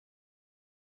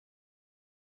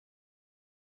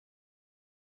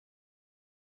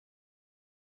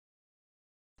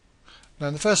Now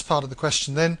in the first part of the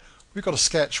question then, we've got to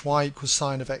sketch y equals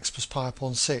sine of x plus pi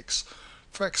upon 6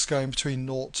 for x going between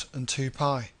 0 and 2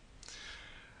 pi.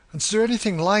 And to do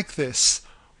anything like this,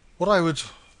 what I would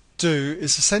do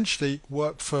is essentially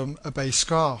work from a base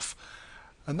graph.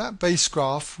 And that base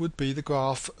graph would be the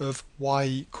graph of y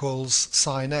equals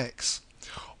sine x.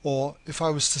 Or if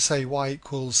I was to say y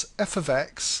equals f of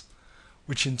x,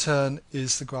 which in turn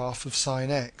is the graph of sine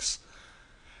x.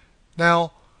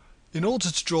 Now, in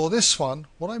order to draw this one,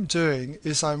 what I'm doing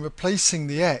is I'm replacing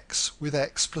the x with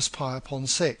x plus pi upon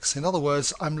 6. In other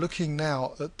words, I'm looking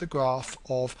now at the graph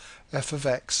of f of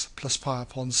x plus pi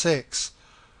upon 6.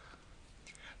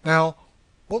 Now,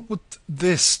 what would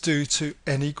this do to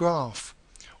any graph?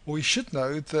 Well, we should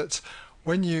know that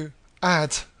when you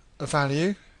add a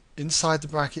value inside the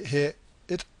bracket here,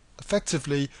 it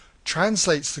effectively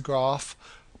translates the graph,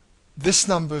 this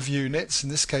number of units, in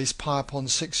this case pi upon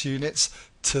 6 units,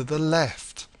 to the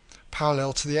left,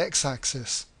 parallel to the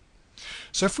x-axis.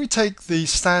 So if we take the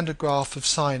standard graph of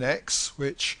sine x,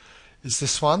 which is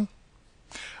this one,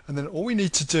 and then all we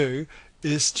need to do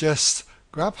is just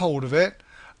grab hold of it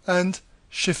and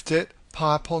shift it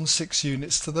pi upon 6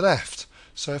 units to the left.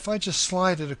 So if I just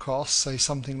slide it across, say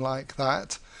something like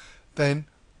that, then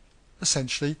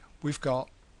essentially we've got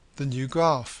the new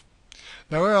graph.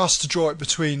 Now we're asked to draw it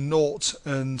between 0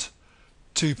 and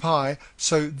 2 pi,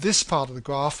 so this part of the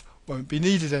graph won't be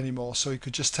needed anymore, so we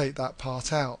could just take that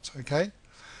part out. Okay,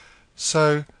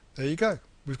 so there you go.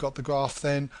 We've got the graph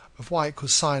then of y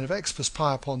equals sine of x plus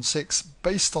pi upon 6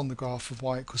 based on the graph of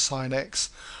y equals sine x,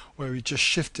 where we just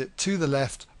shift it to the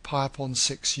left pi upon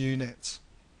 6 units.